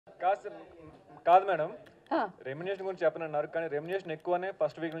కాదు madam, remuneration గురించి చెప్పనన్నారు కానీ రెమ్యునరేషన్ ఎక్కువనే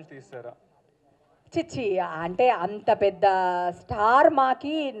ఫస్ట్ వీక్ నుంచి తీస్తారా? చిచ్చి అంటే అంత పెద్ద స్టార్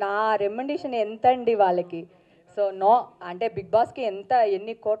మాకి నా రెమ్యునరేషన్ ఎంత అండి వాళ్ళకి? సో నో, అంటే బిగ్ బాస్కి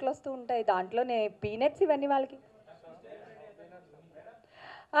ఎన్ని కోట్లు వస్తూ ఉంటాయి, దాంట్లోనే పీనట్స్ ఇవన్నీ వాళ్ళకి.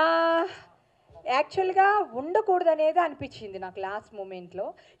 యాక్చువల్గా ఉండకూడదు అనేది అనిపించింది నాకు లాస్ట్ మూమెంట్లో.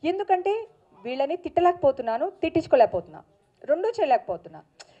 ఎందుకంటే వీళ్ళని తిట్టలేకపోతున్నాను, తిట్టించుకోలేకపోతున్నా, రెండూ చేయలేకపోతున్నా.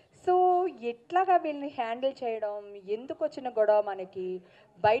 సో ఎట్లాగా వీళ్ళని హ్యాండిల్ చేయడం, ఎందుకు వచ్చిన గొడవ మనకి,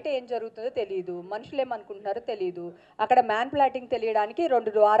 బయట ఏం జరుగుతుందో తెలియదు, మనుషులు ఏమనుకుంటున్నారో తెలియదు, అక్కడ మ్యాన్ ప్లాటింగ్ తెలియడానికి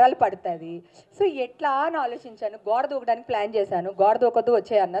 2 వారాలు పడుతుంది. సో ఎట్లా అని ఆలోచించాను, గోడ దూకడానికి ప్లాన్ చేశాను, గోడ దూకొద్దు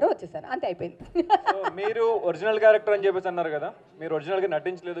వచ్చేయన్నారు, వచ్చేసాను, అంతే అయిపోయింది. మీరు ఒరిజినల్ క్యారెక్టర్ అని చెప్పేసి అన్నారు కదా, మీరు ఒరిజినల్గా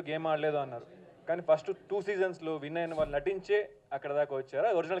నటించలేదు, గేమ్ ఆడలేదు అన్నారు, కానీ ఫస్ట్ 2 సీజన్స్లో విన్ అయిన వాళ్ళు నటించే అక్కడ దాకా వచ్చారా,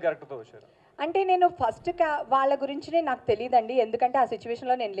 ఒరిజినల్ క్యారెక్టర్తో వచ్చారా? అంటే నేను ఫస్ట్ వాళ్ళ గురించినే నాకు తెలియదండి, ఎందుకంటే ఆ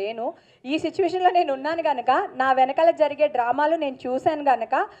సిచ్యువేషన్లో నేను లేను. ఈ సిచ్యువేషన్లో నేను ఉన్నాను కనుక, నా వెనకాల జరిగే డ్రామాలు నేను చూశాను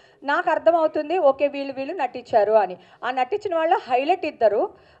కనుక నాకు అర్థమవుతుంది, ఓకే వీళ్ళు నటించారు అని. ఆ నటించిన వాళ్ళ హైలైట్ ఇద్దరు,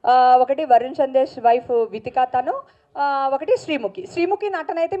 ఒకటి వరుణ్ సందేశ్ వైఫ్ వితికా, తను ఒకటి శ్రీముఖి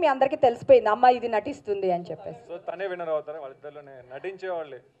నటన అయితే మీ అందరికీ తెలిసిపోయింది, అమ్మ ఇది నటిస్తుంది అని చెప్పేసి. సో తనే విన్నర్ అవుతారా వాళ్ళిద్దరిలోనే నటించే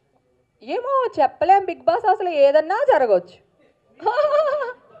వాళ్ళే? ఏమో చెప్పలేం, బిగ్ బాస్ అసలు ఏదన్నా జరగవచ్చు.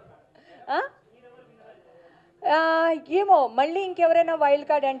 ఏమో మళ్ళీ ఇంకెవరైనా వైల్డ్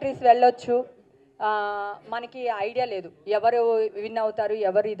కార్డ్ ఎంట్రీస్ వెళ్ళొచ్చు, మనకి ఐడియా లేదు ఎవరు విన్ అవుతారు,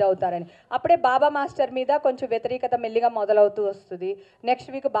 ఎవరు ఇది అవుతారని. అప్పుడే బాబా మాస్టర్ మీద కొంచెం వ్యతిరేకత మెల్లిగా మొదలవుతూ వస్తుంది.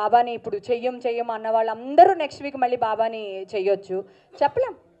 నెక్స్ట్ వీక్ బాబాని, ఇప్పుడు చెయ్యం అన్న వాళ్ళందరూ నెక్స్ట్ వీక్ మళ్ళీ బాబాని చెయ్యొచ్చు,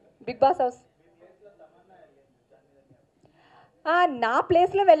 చెప్పలేం. బిగ్ బాస్ హౌస్ నా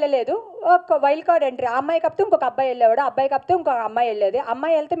ప్లేస్లో వెళ్ళలేదు, ఒక వైల్డ్ కార్డ్ ఎంట్రీ, ఆ అమ్మాయి కప్పితే ఇంకొక అబ్బాయి వెళ్ళేవాడు, అబ్బాయి కప్పితే ఇంకొక అమ్మాయి వెళ్ళేది.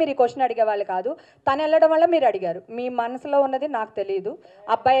 అమ్మాయి వెళ్తే మీరు ఈ క్వశ్చన్ అడిగేవాళ్ళు కాదు, తను వెళ్ళడం వల్ల మీరు అడిగారు. మీ మనసులో ఉన్నది నాకు తెలియదు,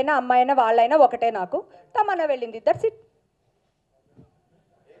 అబ్బాయి అయినా అమ్మాయి అయినా వాళ్ళైనా ఒకటే నాకు. తమన్నా వెళ్ళింది, దట్స్ ఇట్.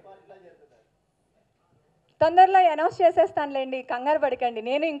 తొందరలో అనౌన్స్ చేసేస్తానులేండి, కంగారు పడకండి.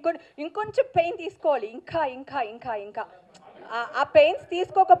 నేను ఇంకొంచెం పెయిన్ తీసుకోవాలి, ఇంకా ఆ పెయిన్స్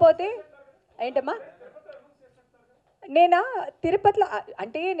తీసుకోకపోతే ఏంటమ్మా. నేను తిరుపతిలో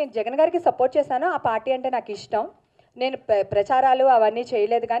అంటే నేను జగన్ గారికి సపోర్ట్ చేశాను, ఆ పార్టీ అంటే నాకు ఇష్టం. నేను ప్రచారాలు అవన్నీ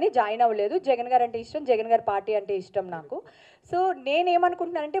చేయలేదు కానీ జాయిన్ అవ్వలేదు. జగన్ గారు అంటే ఇష్టం, జగన్ గారి పార్టీ అంటే ఇష్టం నాకు. సో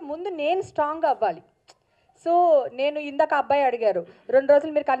నేనేమనుకుంటున్నానంటే ముందు నేను స్ట్రాంగ్ అవ్వాలి. సో నేను ఇందాక అబ్బాయి అడిగారు, 2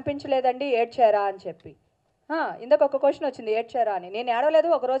 రోజులు మీరు కనిపించలేదండి ఏడ్చారా అని చెప్పి. ఇందాక ఒక క్వశ్చన్ వచ్చింది, ఏడ్చారా అని. నేను ఏడవలేదు,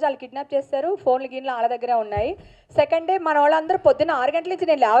 ఒకరోజు వాళ్ళు కిడ్నాప్ చేస్తారు, ఫోన్లు గిన్లు వాళ్ళ దగ్గరే ఉన్నాయి. సెకండ్ డే మన వాళ్ళందరూ పొద్దున్న 6 గంటల నుంచి,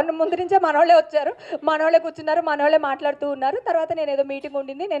 నేను లేవని ముందు నుంచే మనోళ్ళే వచ్చారు, మనోళ్ళే కూర్చున్నారు, మనోళ్ళే మాట్లాడుతూ ఉన్నారు. తర్వాత నేను ఏదో మీటింగ్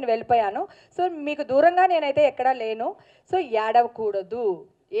ఉండింది, నేను వెళ్ళిపోయాను. సో మీకు దూరంగా నేనైతే ఎక్కడా లేను. సో ఏడవకూడదు,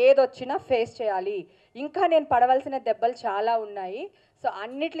 ఏదొచ్చినా ఫేస్ చేయాలి. ఇంకా నేను పడవలసిన దెబ్బలు చాలా ఉన్నాయి. సో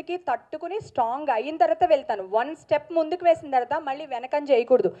అన్నిటికీ తట్టుకుని స్ట్రాంగ్ అయిన తర్వాత వెళ్తాను. 1 స్టెప్ ముందుకు వేసిన తర్వాత మళ్ళీ వెనకని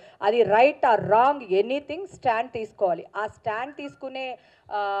చేయకూడదు. అది right are wrong anything stand తీసుకోవాలి. ఆ స్టాండ్ తీసుకునే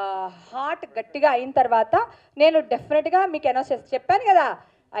హార్ట్ గట్టిగా అయిన తర్వాత నేను డెఫినెట్గా మీకు అనౌన్స్ చేసి చెప్పాను కదా,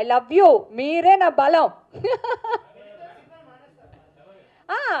 ఐ లవ్ యూ, మీరే నా బలం.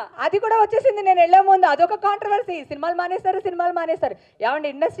 అది కూడా వచ్చేసింది నేను వెళ్ళే ముందు, అదొక కాంట్రవర్సీ. సినిమాలు మానేస్తారు. ఏమంటే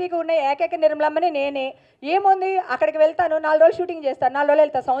ఇండస్ట్రీకి ఉన్న ఏకైక నిర్మలమ్మని నేనే. ఏముంది, అక్కడికి వెళ్తాను, 4 రోజులు షూటింగ్ చేస్తాను, 4 రోజులు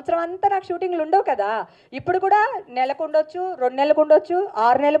వెళ్తాను. సంవత్సరం అంతా నాకు షూటింగ్లు ఉండవు కదా. ఇప్పుడు కూడా నెలకు ఉండొచ్చు, 2 నెలలకు ఉండొచ్చు,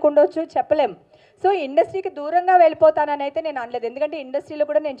 6 నెలలకు ఉండొచ్చు, చెప్పలేం. సో ఇండస్ట్రీకి దూరంగా వెళ్ళిపోతానని అయితే నేను అనలేదు. ఎందుకంటే ఇండస్ట్రీలో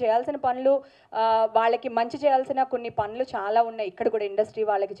కూడా నేను చేయాల్సిన పనులు, వాళ్ళకి మంచి చేయాల్సిన కొన్ని పనులు చాలా ఉన్నాయి. ఇక్కడ కూడా ఇండస్ట్రీ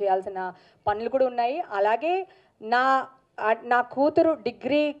వాళ్ళకి చేయాల్సిన పనులు కూడా ఉన్నాయి. అలాగే నా కూతురు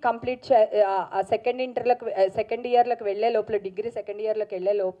డిగ్రీ కంప్లీట్ సెకండ్ ఇయర్లోకి వెళ్ళే లోపల, డిగ్రీ సెకండ్ ఇయర్లోకి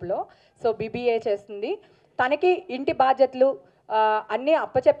వెళ్ళే లోపల, సో BBA చేస్తుంది. తనకి ఇంటి బాధ్యతలు అన్నీ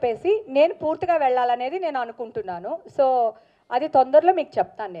అప్పచెప్పేసి నేను పూర్తిగా వెళ్ళాలనేది నేను అనుకుంటున్నాను. సో అది తొందరలో మీకు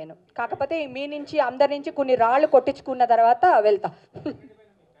చెప్తాను నేను. కాకపోతే మీ నుంచి అందరి నుంచి కొన్ని రాళ్ళు కొట్టించుకున్న తర్వాత వెళ్తా.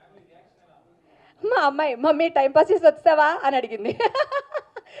 మా అమ్మాయి, మమ్మీ టైంపాస్ చేసి వచ్చావా అని అడిగింది.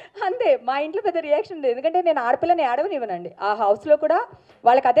 అంతే, మా ఇంట్లో పెద్ద రియాక్షన్ ఉంది. ఎందుకంటే నేను ఆడపిల్లని ఏడవనివ్వనండి. ఆ హౌస్లో కూడా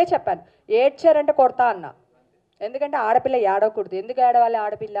వాళ్ళకి అదే చెప్పాను, ఏడ్చారంటే కొడతా అన్న. ఎందుకంటే ఆడపిల్ల ఏడవకూడదు. ఎందుకు ఏడవాలి?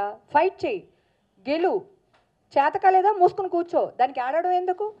 ఆడపిల్ల ఫైట్ చేయి, గెలు, చేతకాలేదా మూసుకుని కూర్చో, దానికి ఏడవడం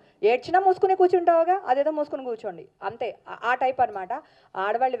ఎందుకు? ఏడ్చినా మూసుకుని కూర్చుంటావుగా, అదేదో మూసుకుని కూర్చోండి అంతే. ఆ టైప్ అనమాట.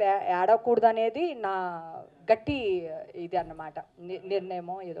 ఆడవాళ్ళు ఏడవకూడదు అనేది నా గట్టి ఇది అన్నమాట,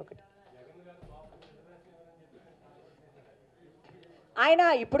 నిర్ణయమో ఏదో ఒకటి. ఆయన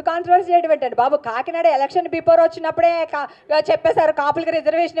ఇప్పుడు కాంట్రవర్సీ చేయడం ఏంటండి బాబు, కాకినాడ ఎలక్షన్ బిఫోర్ వచ్చినప్పుడే చెప్పేశారు కాపులకి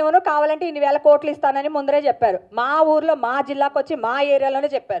రిజర్వేషన్ ఇవ్వను, కావాలంటే 1,000 కోట్లు ఇస్తానని ముందరే చెప్పారు. మా ఊర్లో, మా జిల్లాకు వచ్చి, మా ఏరియాలోనే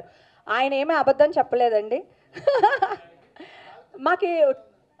చెప్పారు. ఆయన ఏమీ అబద్ధం చెప్పలేదండి. మాకి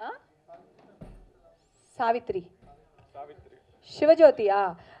సావిత్రి శివజ్యోతి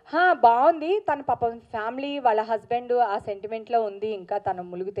బాగుంది. తన పాపం ఫ్యామిలీ వాళ్ళ హస్బెండ్ ఆ సెంటిమెంట్లో ఉంది, ఇంకా తన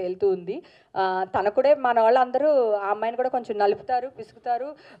ములుగు తేలుతూ ఉంది. తన కూడా మన వాళ్ళందరూ ఆ అమ్మాయిని కూడా కొంచెం నలుపుతారు, పిసుకుతారు,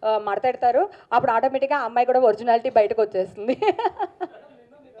 మడతెడతారు. అప్పుడు ఆటోమేటిక్గా ఆ అమ్మాయి కూడా ఒరిజినాలిటీ బయటకు వచ్చేస్తుంది.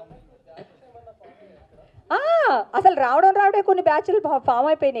 అసలు రావడే కొన్ని బ్యాచ్లు ఫామ్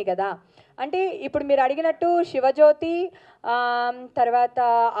అయిపోయినాయి కదా. అంటే ఇప్పుడు మీరు అడిగినట్టు శివజ్యోతి, తర్వాత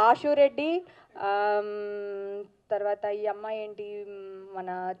ఆశురెడ్డి, తర్వాత ఈ అమ్మాయి ఏంటి, మన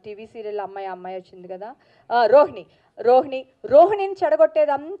టీవీ సీరియల్ అమ్మాయి వచ్చింది కదా, రోహిణిని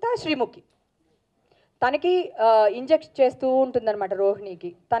చెడగొట్టేదంతా శ్రీముఖి. తనకి ఇంజెక్ట్ చేస్తూ ఉంటుందన్నమాట రోహిణికి.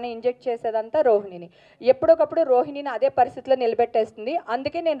 తను ఇంజెక్ట్ చేసేదంతా రోహిణిని. ఎప్పుడొకప్పుడు రోహిణిని అదే పరిస్థితిలో నిలబెట్టేస్తుంది.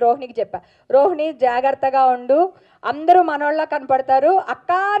 అందుకే నేను రోహిణికి చెప్పా, రోహిణి జాగ్రత్తగా ఉండు, అందరూ మనోళ్ళ కనపడతారు,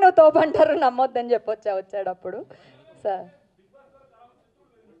 అక్క నువ్వు తోపంటారు, నమ్మొద్దని వచ్చాడప్పుడు. సార్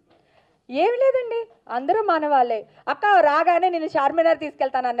ఏమి లేదండి, అందరూ మనవాళ్ళే. అక్క రాగానే నేను చార్మినార్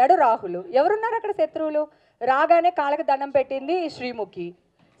తీసుకెళ్తానన్నాడు రాహుల్. ఎవరున్నారు అక్కడ శత్రువులు? రాగానే కాళ్ళకి దండం పెట్టింది శ్రీముఖి.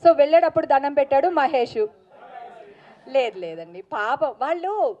 సో వెళ్ళేటప్పుడు దండం పెట్టాడు మహేష్. లేదండి, పాపం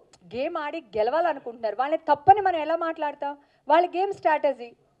వాళ్ళు గేమ్ ఆడి గెలవాలనుకుంటున్నారు. వాళ్ళని తప్పని మనం ఎలా మాట్లాడతాం? వాళ్ళ గేమ్ స్ట్రాటజీ,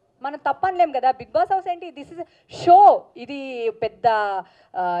 మనం తప్పనలేం కదా. బిగ్ బాస్ హౌస్ ఏంటి, దిస్ ఇస్ షో, ఇది పెద్ద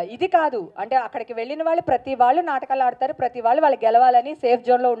ఇది కాదు. అంటే అక్కడికి వెళ్ళిన వాళ్ళు ప్రతి వాళ్ళు నాటకాలు ఆడతారు, ప్రతి వాళ్ళు గెలవాలని, సేఫ్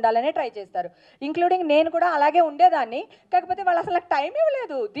జోన్లో ఉండాలని ట్రై చేస్తారు. ఇంక్లూడింగ్ నేను కూడా అలాగే ఉండేదాన్ని. కాకపోతే వాళ్ళు అసలు నాకు టైం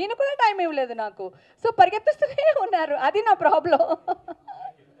ఇవ్వలేదు, దీనికి కూడా టైం ఇవ్వలేదు నాకు. సో పరిగెత్తిస్తూనే ఉన్నారు, అది నా ప్రాబ్లం.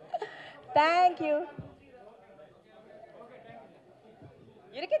 Thank you.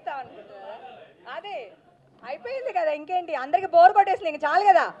 ఇరికిద్దాం అనుకుంటున్నారా? అదే అయిపోయింది కదా, ఇంకేంటి, అందరికి బోర్ కొట్టేసింది, ఇంక చాలు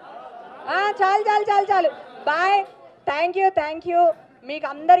కదా. చాలు. బాయ్. Thank you. మీకు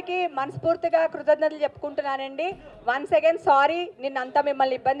అందరికీ మనస్ఫూర్తిగా కృతజ్ఞతలు చెప్పుకుంటున్నానండి. వన్స్ అగైన్ సారీ, నిన్నంతా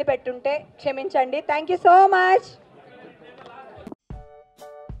మిమ్మల్ని ఇబ్బంది పెట్టుంటే క్షమించండి. Thank you so much.